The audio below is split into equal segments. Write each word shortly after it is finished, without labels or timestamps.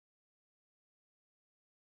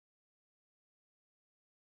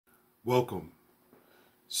Welcome,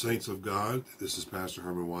 saints of God. This is Pastor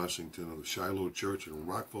Herman Washington of the Shiloh Church in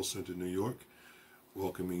Rockville Center, New York,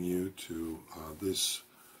 welcoming you to this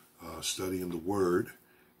study in the Word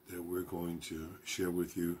that we're going to share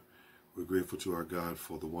with you. We're grateful to our God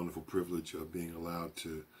for the wonderful privilege of being allowed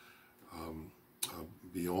to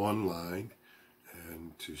be online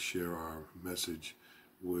and to share our message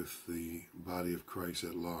with the body of Christ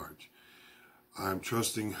at large. I'm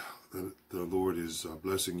trusting that the Lord is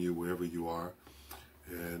blessing you wherever you are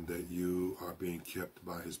and that you are being kept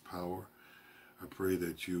by His power. I pray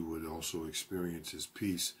that you would also experience His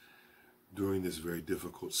peace during this very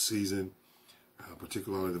difficult season,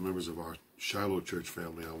 particularly the members of our Shiloh Church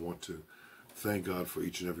family. I want to thank God for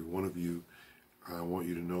each and every one of you. I want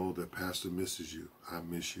you to know that Pastor misses you. I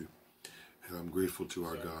miss you. And I'm grateful to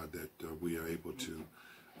our God that we are able to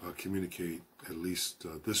communicate at least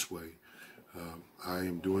this way. I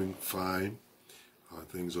am doing fine.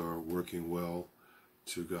 Things are working well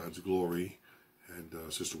to God's glory. And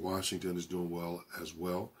Sister Washington is doing well as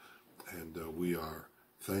well. And we are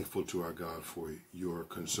thankful to our God for your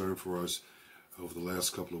concern for us over the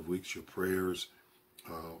last couple of weeks, your prayers.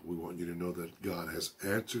 We want you to know that God has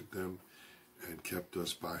answered them and kept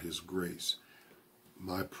us by His grace.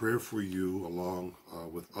 My prayer for you, along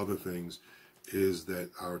with other things, is that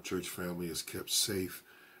our church family is kept safe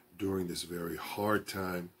during this very hard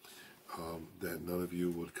time, that none of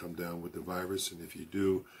you would come down with the virus, and if you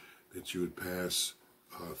do, that you would pass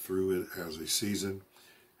through it as a season,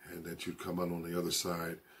 and that you'd come out on the other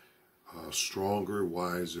side stronger,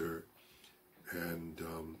 wiser, and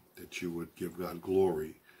that you would give God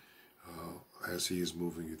glory as He is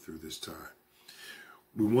moving you through this time.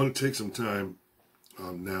 We want to take some time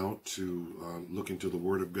now to look into the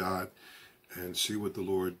Word of God and see what the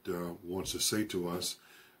Lord wants to say to us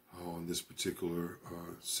on this particular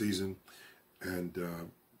season, and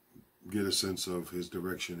get a sense of His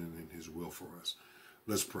direction and His will for us.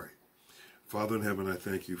 Let's pray. Father in heaven, I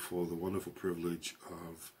thank you for the wonderful privilege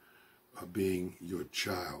of being your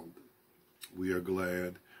child. We are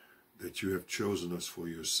glad that you have chosen us for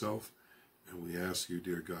yourself, and we ask you,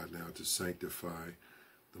 dear God, now to sanctify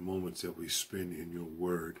the moments that we spend in your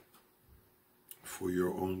word for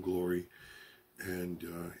your own glory and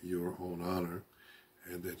your own honor,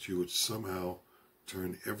 and that you would somehow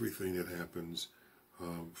turn everything that happens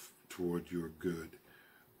toward your good.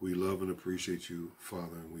 We love and appreciate you,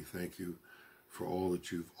 Father, and we thank you for all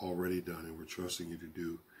that you've already done and we're trusting you to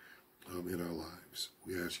do in our lives.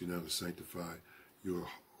 We ask you now to sanctify your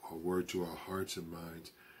word to our hearts and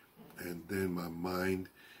minds, and then my mind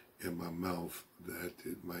and my mouth, that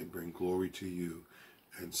it might bring glory to you,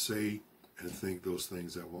 and say and think those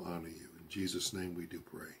things that will honor you. In Jesus' name we do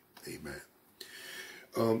pray. Amen.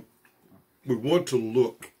 We want to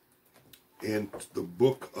look in the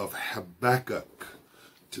book of Habakkuk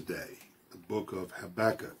today. The book of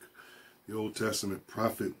Habakkuk, the Old Testament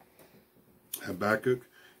prophet Habakkuk,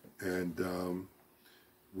 and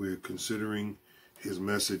we're considering his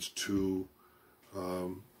message to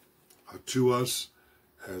us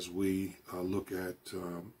as we look at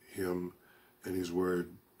him and his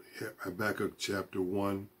word. Habakkuk chapter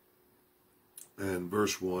 1 and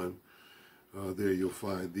verse 1. There you'll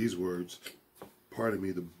find these words. Pardon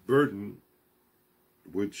me, the burden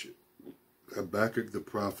which Habakkuk the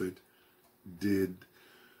prophet did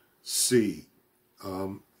see.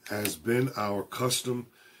 Has been our custom,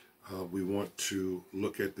 we want to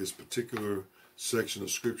look at this particular section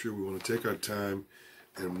of Scripture. We want to take our time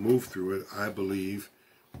and move through it. I believe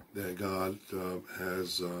that God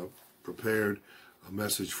has prepared a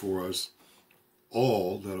message for us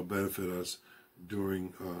all that will benefit us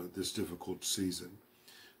during this difficult season.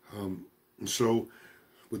 And so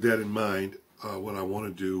with that in mind, what I want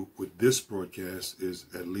to do with this broadcast is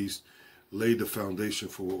at least lay the foundation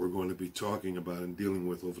for what we're going to be talking about and dealing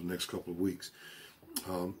with over the next couple of weeks.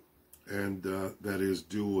 And that is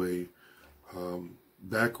do a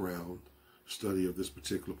background study of this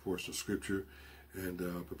particular portion of Scripture and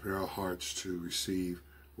prepare our hearts to receive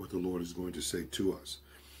what the Lord is going to say to us.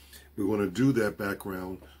 We're going to do that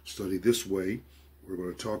background study this way. We're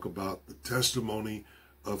going to talk about the testimony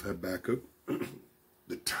of Habakkuk,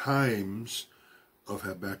 the times of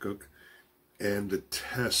Habakkuk, and the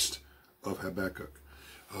test of Habakkuk.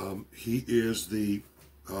 He is the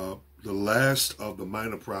last of the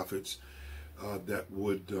minor prophets that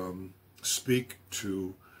would speak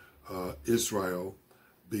to Israel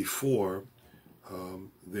before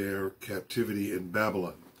their captivity in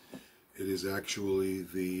Babylon. It is actually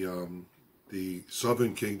the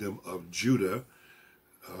southern kingdom of Judah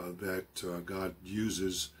that God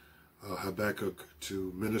uses Habakkuk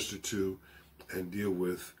to minister to and deal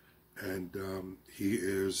with And he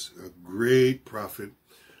is a great prophet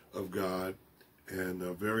of God and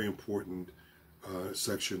a very important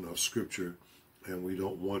section of Scripture. And we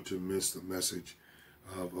don't want to miss the message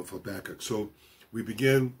of Habakkuk. So we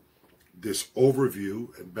begin this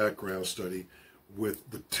overview and background study with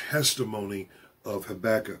the testimony of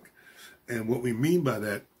Habakkuk. And what we mean by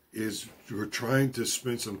that is we're trying to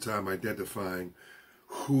spend some time identifying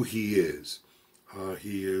who he is.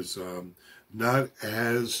 He is not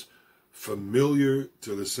as familiar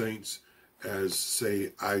to the saints as,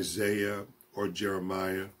 say, Isaiah or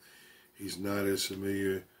Jeremiah. He's not as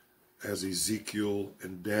familiar as Ezekiel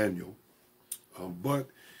and Daniel. But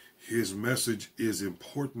his message is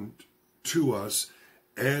important to us,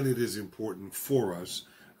 and it is important for us.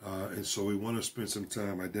 And so we want to spend some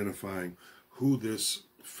time identifying who this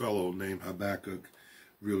fellow named Habakkuk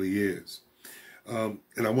really is. And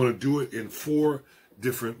I want to do it in 4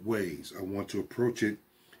 different ways. I want to approach it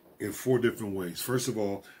in 4 different ways. First of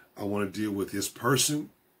all, I want to deal with his person.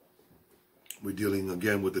 We're dealing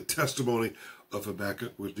again with the testimony of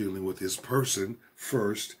Habakkuk. We're dealing with his person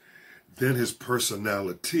first, then his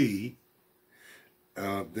personality,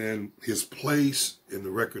 then his place in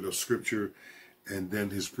the record of Scripture, and then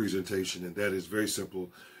his presentation. And that is very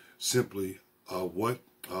simple, simply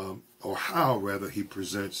how rather he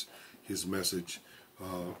presents his message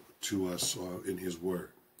to us in his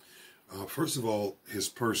word. First of all, his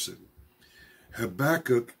person.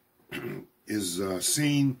 Habakkuk is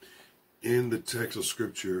seen in the text of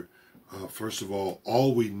Scripture. First of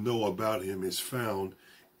all we know about him is found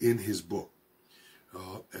in his book.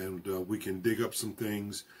 And we can dig up some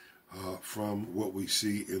things from what we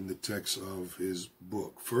see in the text of his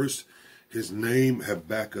book. First, his name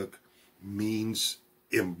Habakkuk means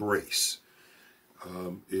embrace.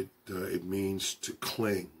 It means to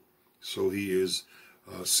cling. So he is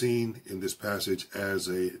seen in this passage as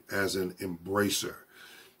an embracer.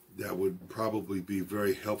 That would probably be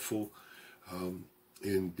very helpful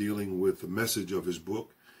in dealing with the message of his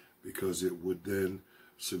book, because it would then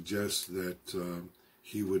suggest that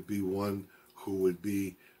he would be one who would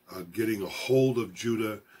be getting a hold of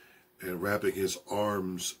Judah and wrapping his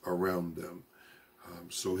arms around them.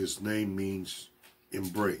 So his name means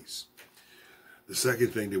embrace. The second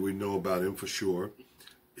thing that we know about him for sure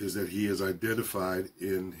is that he is identified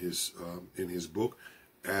in his book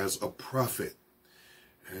as a prophet.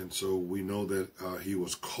 And so we know that he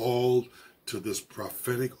was called to this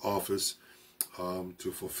prophetic office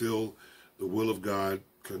to fulfill the will of God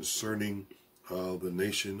concerning the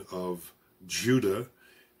nation of Judah.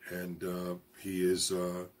 And he is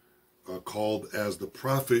called as the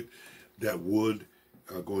prophet that would,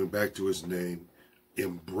 going back to his name,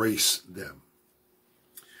 embrace them.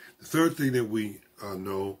 The third thing that we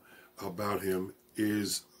know about him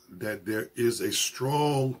is that there is a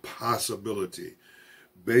strong possibility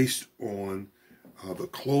based on the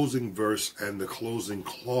closing verse and the closing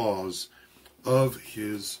clause of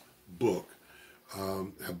his book,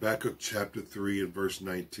 Habakkuk chapter 3 and verse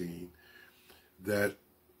 19, that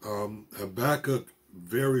Habakkuk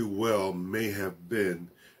very well may have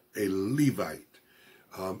been a Levite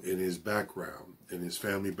in his background, in his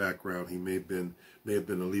family background. He may have been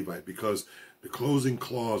a Levite, because the closing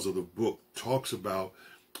clause of the book talks about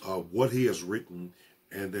what he has written,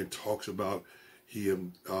 and then talks about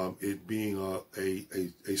it being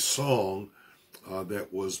a song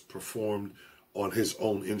that was performed on his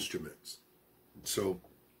own instruments. So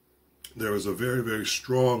there is a very, very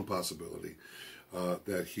strong possibility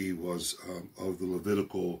that he was of the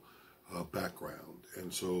Levitical background.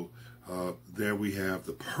 And so there we have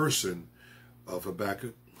the person of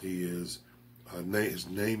Habakkuk. He is his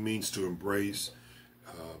name means to embrace.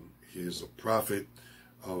 He is a prophet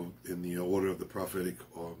in the order of the prophetic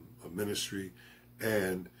ministry,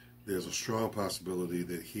 and there's a strong possibility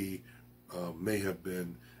that he may have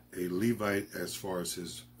been a Levite as far as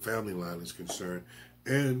his family line is concerned,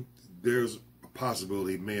 and there's a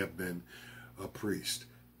possibility he may have been a priest.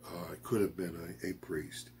 Could have been a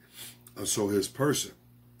priest. So his person,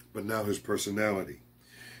 but now his personality.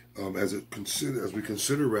 As we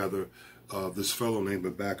consider this fellow named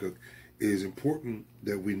Habakkuk, it is important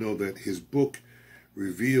that we know that his book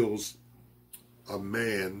reveals a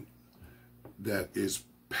man that is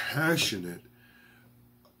passionate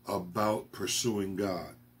about pursuing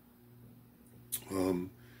God.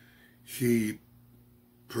 He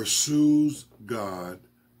pursues God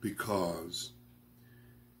because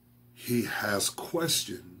he has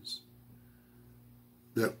questions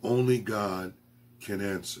that only God can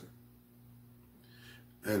answer.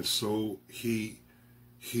 And so he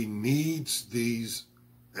needs these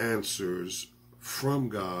answers from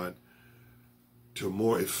God to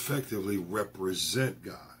more effectively represent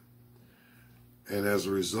God. And as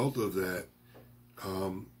a result of that,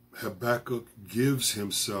 Habakkuk gives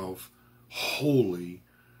himself wholly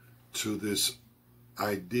to this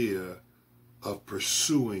idea of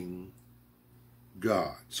pursuing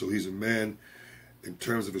God. So he's a man, in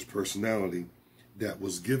terms of his personality, that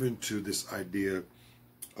was given to this idea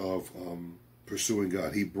of pursuing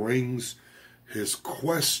God. He brings his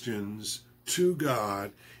questions to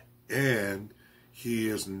God, and he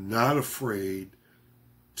is not afraid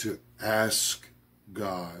to ask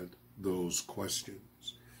God those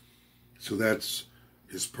questions. So that's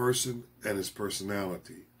his person and his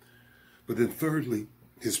personality. But then thirdly,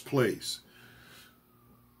 his place.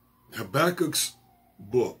 Habakkuk's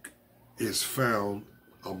book is found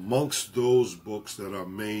amongst those books that are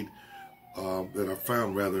made,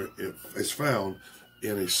 it's found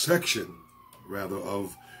in a section, rather,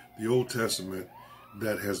 of the Old Testament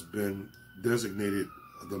that has been designated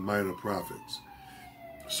the Minor Prophets.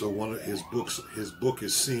 So one of his book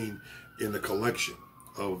is seen in the collection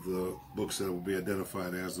of the books that will be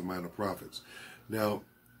identified as the Minor Prophets. Now,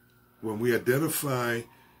 when we identify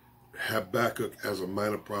Habakkuk as a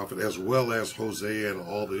minor prophet, as well as Hosea and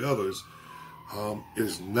all the others, it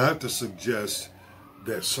is not to suggest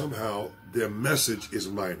that somehow their message is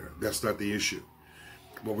minor. That's not the issue.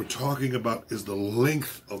 What we're talking about is the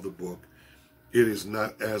length of the book. It is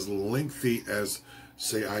not as lengthy as,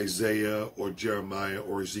 say, Isaiah or Jeremiah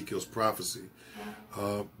or Ezekiel's prophecy.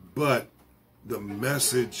 But the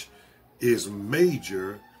message is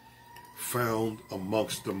major, found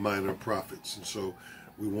amongst the minor prophets. And so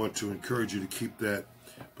we want to encourage you to keep that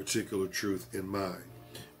particular truth in mind.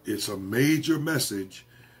 It's a major message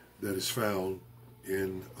that is found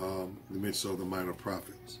in the midst of the minor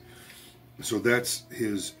prophets. So that's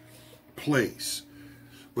his place.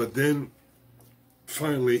 But then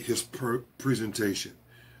finally, his presentation.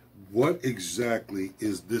 What exactly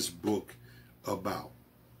is this book about?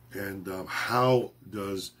 And how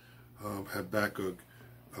does Habakkuk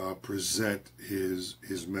present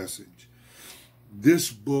his message?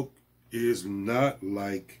 This book is not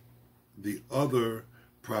like the other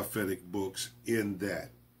prophetic books in that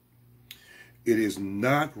it is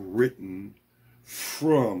not written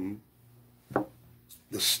from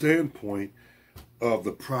the standpoint of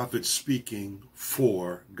the prophet speaking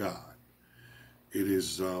for God. It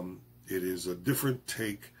is a different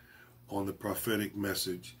take on the prophetic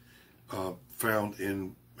message found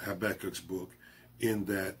in Habakkuk's book, in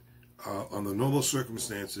that under normal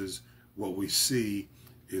circumstances, what we see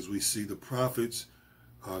is the prophets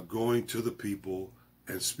going to the people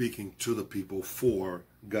and speaking to the people for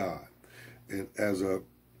God. And as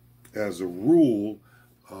a rule,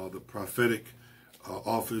 the prophetic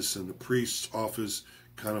office and the priest's office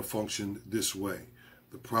kind of functioned this way.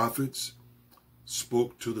 The prophets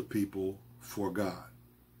spoke to the people for God.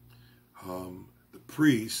 The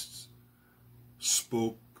priests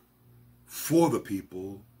spoke for the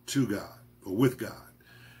people to God, or with God.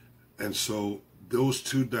 And so those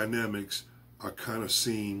two dynamics are kind of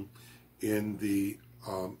seen in the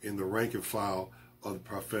rank and file of the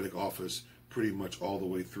prophetic office pretty much all the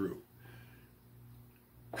way through.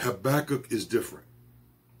 Habakkuk is different.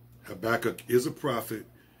 Habakkuk is a prophet.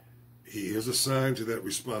 He is assigned to that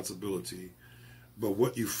responsibility. But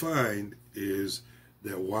what you find is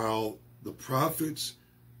that while the prophets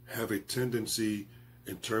have a tendency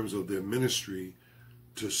in terms of their ministry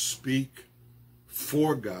to speak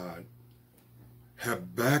for God,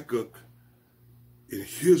 Habakkuk in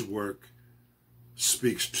his work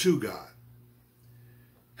speaks to God.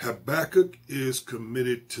 Habakkuk is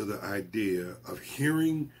committed to the idea of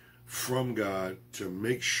hearing from God to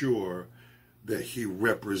make sure that he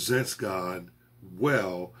represents God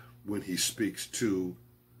well when he speaks to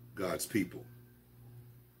God's people.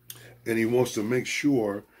 And he wants to make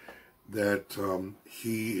sure that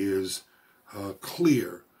he is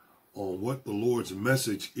clear on what the Lord's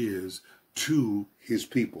message is to his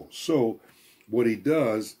people. So what he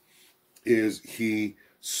does is he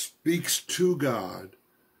speaks to God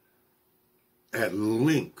at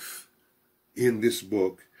length in this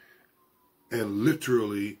book, and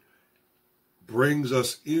literally brings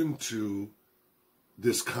us into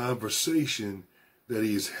this conversation that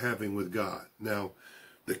he is having with God. Now,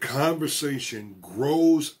 the conversation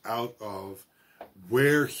grows out of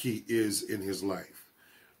where he is in his life.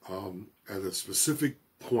 At a specific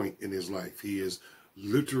point in his life, he is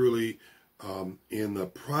literally in the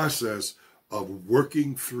process of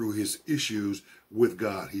working through his issues with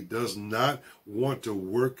God. He does not want to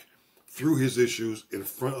work through his issues in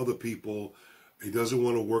front of the people. He doesn't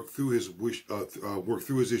want to work through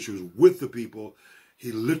his issues with the people.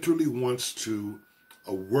 He literally wants to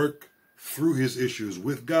work through his issues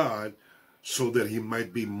with God so that he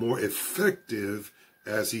might be more effective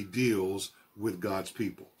as he deals with God's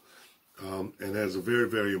people. And there's a very,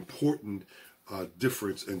 very important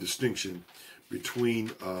difference and distinction between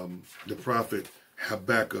the prophet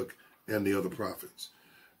Habakkuk and the other prophets.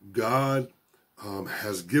 God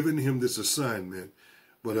has given him this assignment,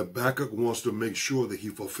 but Habakkuk wants to make sure that he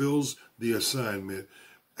fulfills the assignment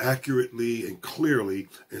accurately and clearly,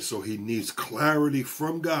 and so he needs clarity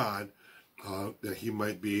from God that he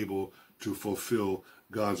might be able to fulfill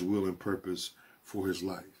God's will and purpose for his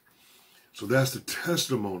life. So that's the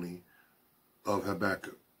testimony of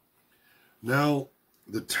Habakkuk. Now,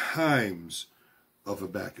 the times of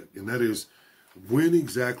Habakkuk, and that is, when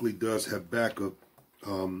exactly does Habakkuk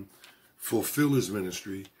fulfill his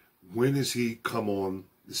ministry? When does he come on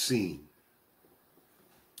the scene?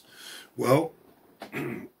 Well,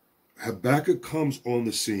 Habakkuk comes on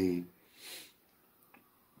the scene,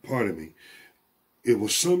 it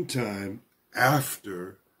was sometime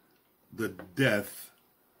after the death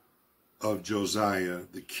of Josiah,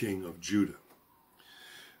 the king of Judah.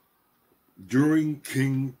 During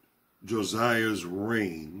King Josiah's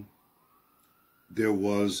reign, there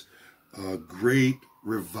was a great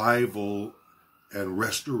revival and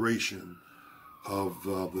restoration of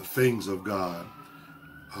the things of God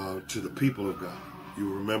to the people of God.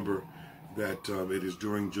 You remember that it is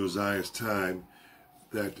during Josiah's time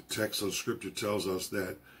that the text of Scripture tells us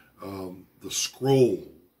that the scroll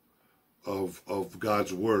of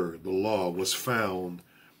God's word, the law, was found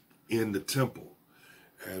in the temple.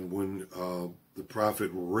 And when the prophet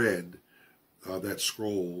read that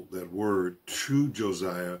scroll, that word, to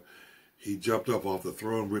Josiah, he jumped up off the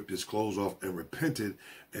throne, ripped his clothes off, and repented,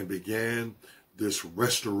 and began this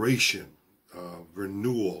restoration,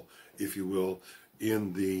 renewal, if you will,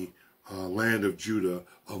 in the land of Judah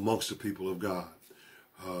amongst the people of God.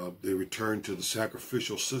 They returned to the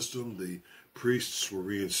sacrificial system. The priests were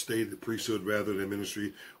reinstated. The priesthood, rather than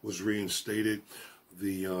ministry, was reinstated.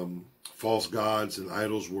 The false gods and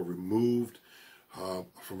idols were removed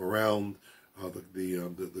from around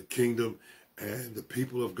the kingdom, and the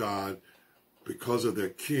people of God, because of their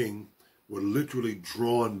king, were literally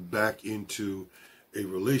drawn back into a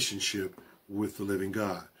relationship with the living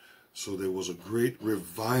God. So there was a great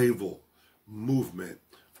revival movement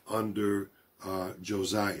under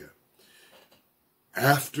Josiah.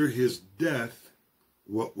 After his death,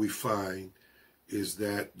 what we find is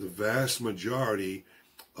that the vast majority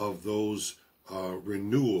of those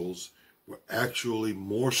renewals were actually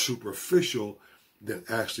more superficial than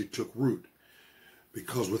actually took root.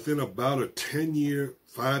 Because within about a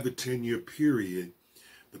 5 to 10 year period,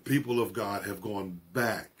 the people of God have gone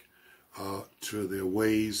back to their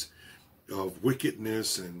ways of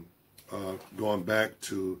wickedness and gone back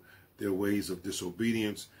to their ways of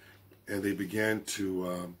disobedience, and they began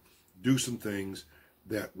to do some things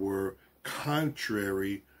that were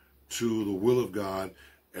contrary to the will of God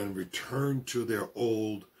and return to their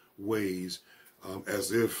old ways,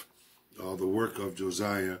 as if the work of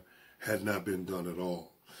Josiah had not been done at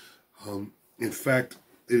all. In fact,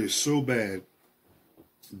 it is so bad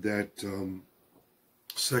that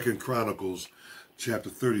 2 Chronicles chapter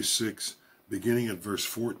 36, beginning at verse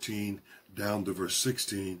 14 down to verse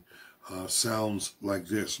 16, sounds like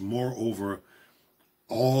this. Moreover,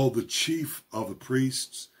 all the chief of the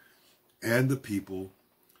priests and the people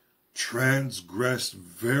transgressed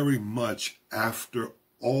very much after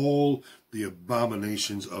all the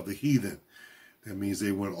abominations of the heathen. That means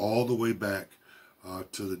they went all the way back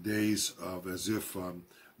to the days of as if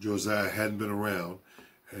Josiah hadn't been around,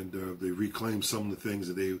 and they reclaimed some of the things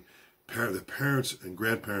that the parents and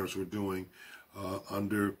grandparents were doing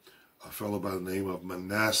under a fellow by the name of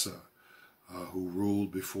Manasseh, who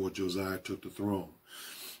ruled before Josiah took the throne,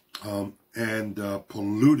 and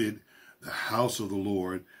polluted the house of the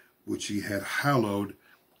Lord, which he had hallowed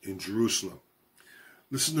in Jerusalem.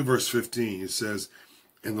 Listen to verse 15. It says,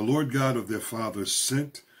 "And the Lord God of their fathers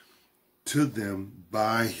sent to them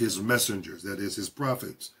by his messengers," that is, his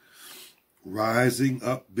prophets, "rising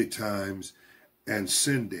up betimes and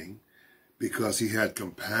sending, because he had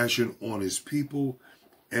compassion on his people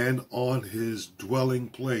and on his dwelling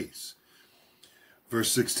place."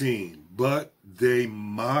 Verse 16, "But they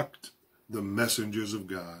mocked the messengers of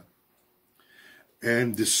God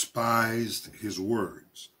and despised his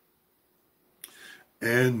words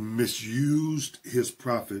and misused his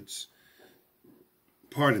prophets,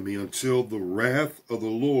 until the wrath of the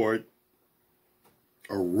Lord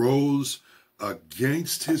arose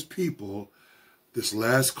against his people." This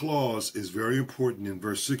last clause is very important in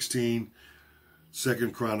verse 16,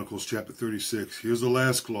 2 Chronicles chapter 36. Here's the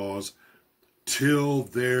last clause. Till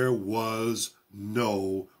there was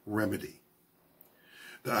no remedy.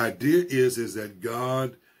 The idea is that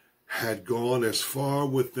God had gone as far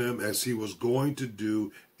with them as he was going to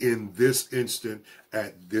do in this instant,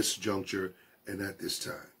 at this juncture, and at this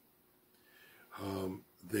time.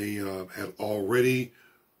 They had already,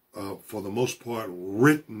 for the most part,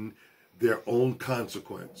 written their own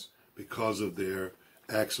consequence because of their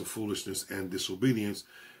acts of foolishness and disobedience.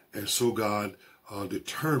 And so God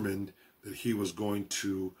determined that he was going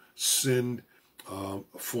to send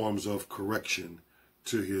forms of correction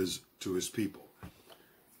to his people.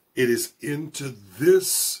 It is into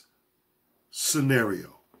this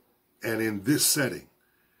scenario and in this setting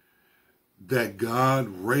that God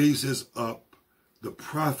raises up the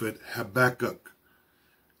prophet Habakkuk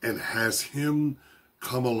and has him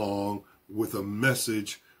come along with a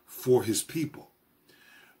message for his people.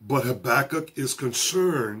 But Habakkuk is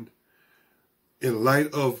concerned, in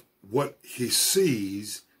light of what he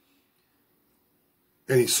sees,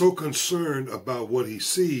 and he's so concerned about what he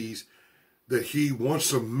sees that he wants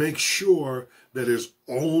to make sure that his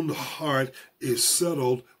own heart is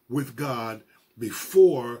settled with God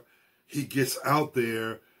before he gets out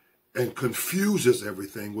there and confuses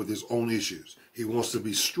everything with his own issues. He wants to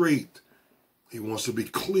be straight. He wants to be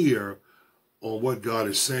clear on what God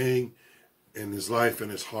is saying in his life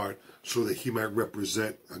and his heart, so that he might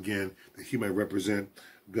represent, again, that he might represent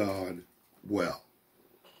God well.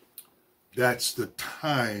 That's the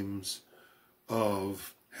times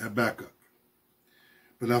of Habakkuk.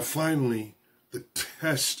 But now finally, the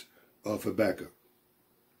test of Habakkuk.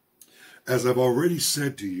 As I've already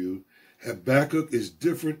said to you, Habakkuk is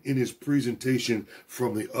different in his presentation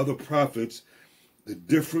from the other prophets. The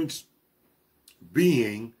difference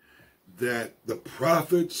being that the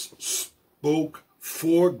prophets spoke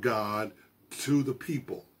for God to the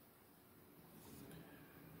people,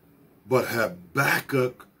 but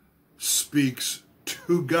Habakkuk speaks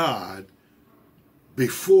to God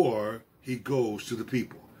before he goes to the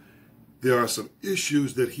people. There are some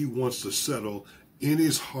issues that he wants to settle in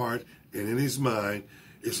his heart and in his mind.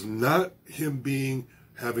 It's not him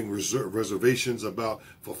having reservations about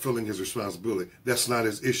fulfilling his responsibility. That's not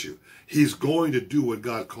his issue. He's going to do what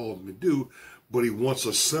God called him to do, but he wants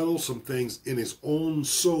to settle some things in his own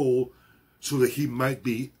soul so that he might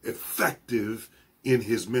be effective in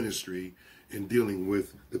his ministry in dealing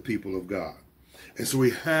with the people of God. And so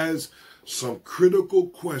he has some critical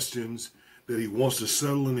questions that he wants to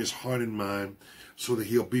settle in his heart and mind so that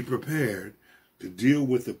he'll be prepared to deal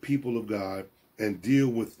with the people of God and deal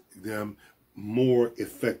with them more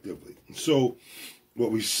effectively. So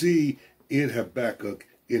what we see in Habakkuk,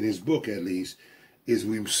 in his book at least, is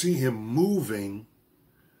we see him moving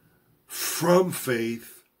from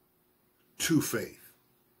faith to faith.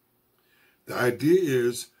 The idea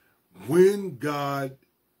is when God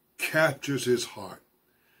captures his heart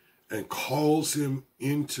and calls him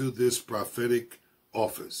into this prophetic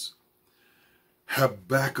office,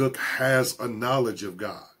 Habakkuk has a knowledge of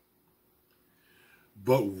God.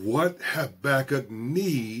 But what Habakkuk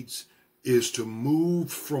needs is to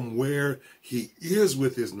move from where he is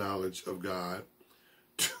with his knowledge of God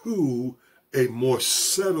to a more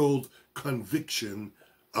settled conviction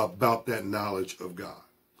about that knowledge of God.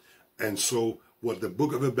 And so what the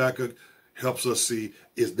book of Habakkuk helps us see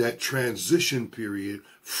is that transition period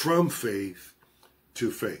from faith to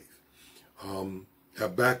faith.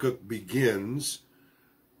 Habakkuk begins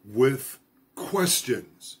with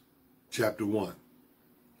questions, chapter 1.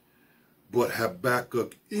 But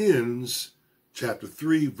Habakkuk ends, chapter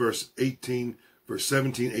 3, verse 18, verse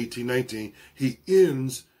 17, 18, 19. He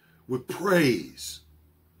ends with praise.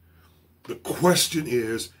 The question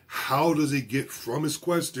is, how does he get from his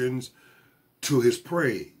questions to his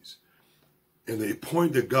praise? And the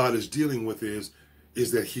point that God is dealing with is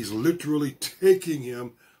that he's literally taking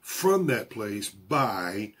him from that place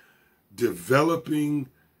by developing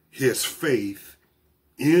his faith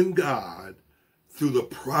in God through the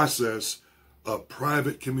process of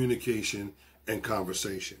private communication and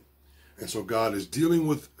conversation. And so God is dealing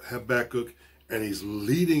with Habakkuk, and he's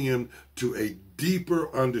leading him to a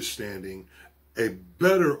deeper understanding, a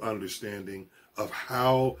better understanding of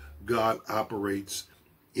how God operates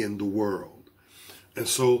in the world. And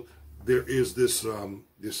so there is this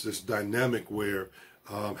dynamic where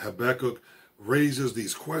Habakkuk raises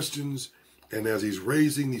these questions, and as he's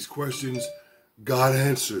raising these questions, God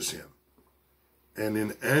answers him. And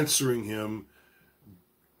in answering him,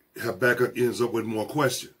 Habakkuk ends up with more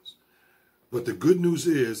questions. But the good news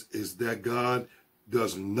is that God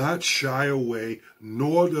does not shy away,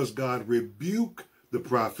 nor does God rebuke the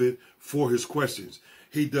prophet for his questions.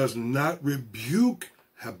 He does not rebuke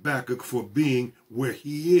Habakkuk for being where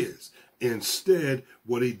he is. Instead,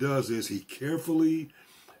 what he does is he carefully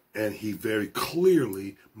and he very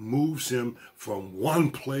clearly moves him from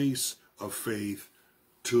one place of faith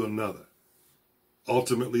to another.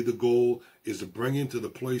 Ultimately, the goal is to bring him to the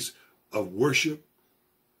place of worship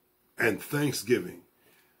and thanksgiving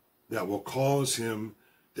that will cause him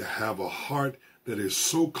to have a heart that is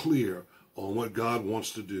so clear on what God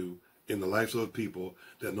wants to do in the lives of people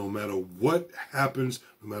that no matter what happens,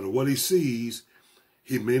 no matter what he sees,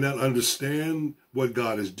 he may not understand what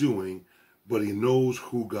God is doing, but he knows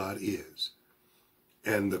who God is.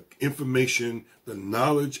 And the information, the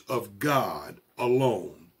knowledge of God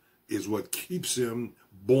alone is what keeps him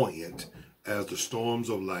buoyant as the storms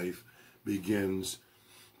of life begins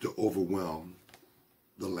to overwhelm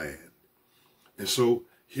the land. And so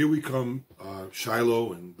here we come,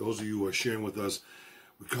 Shiloh, and those of you who are sharing with us,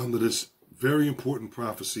 we come to this very important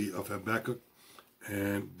prophecy of Habakkuk.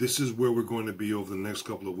 And this is where we're going to be over the next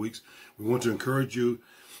couple of weeks. We want to encourage you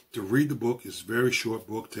to read the book. It's a very short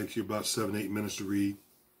book. It takes you about 7-8 minutes to read.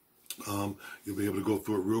 You'll be able to go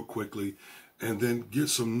through it real quickly and then get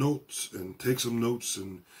some notes and take some notes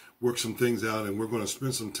and work some things out. And we're going to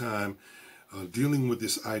spend some time dealing with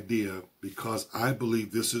this idea because I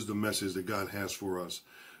believe this is the message that God has for us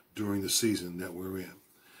during the season that we're in.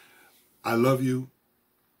 I love you.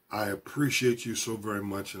 I appreciate you so very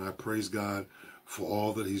much. And I praise God for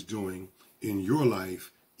all that he's doing in your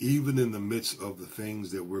life, even in the midst of the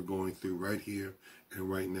things that we're going through right here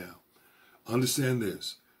and right now. Understand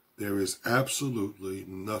this. There is absolutely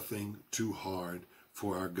nothing too hard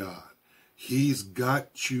for our God. He's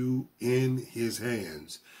got you in his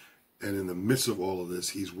hands. And in the midst of all of this,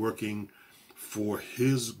 he's working for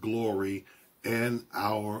his glory and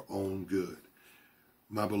our own good.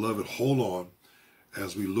 My beloved, hold on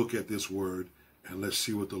as we look at this word and let's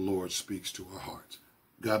see what the Lord speaks to our hearts.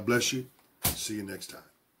 God bless you. See you next time.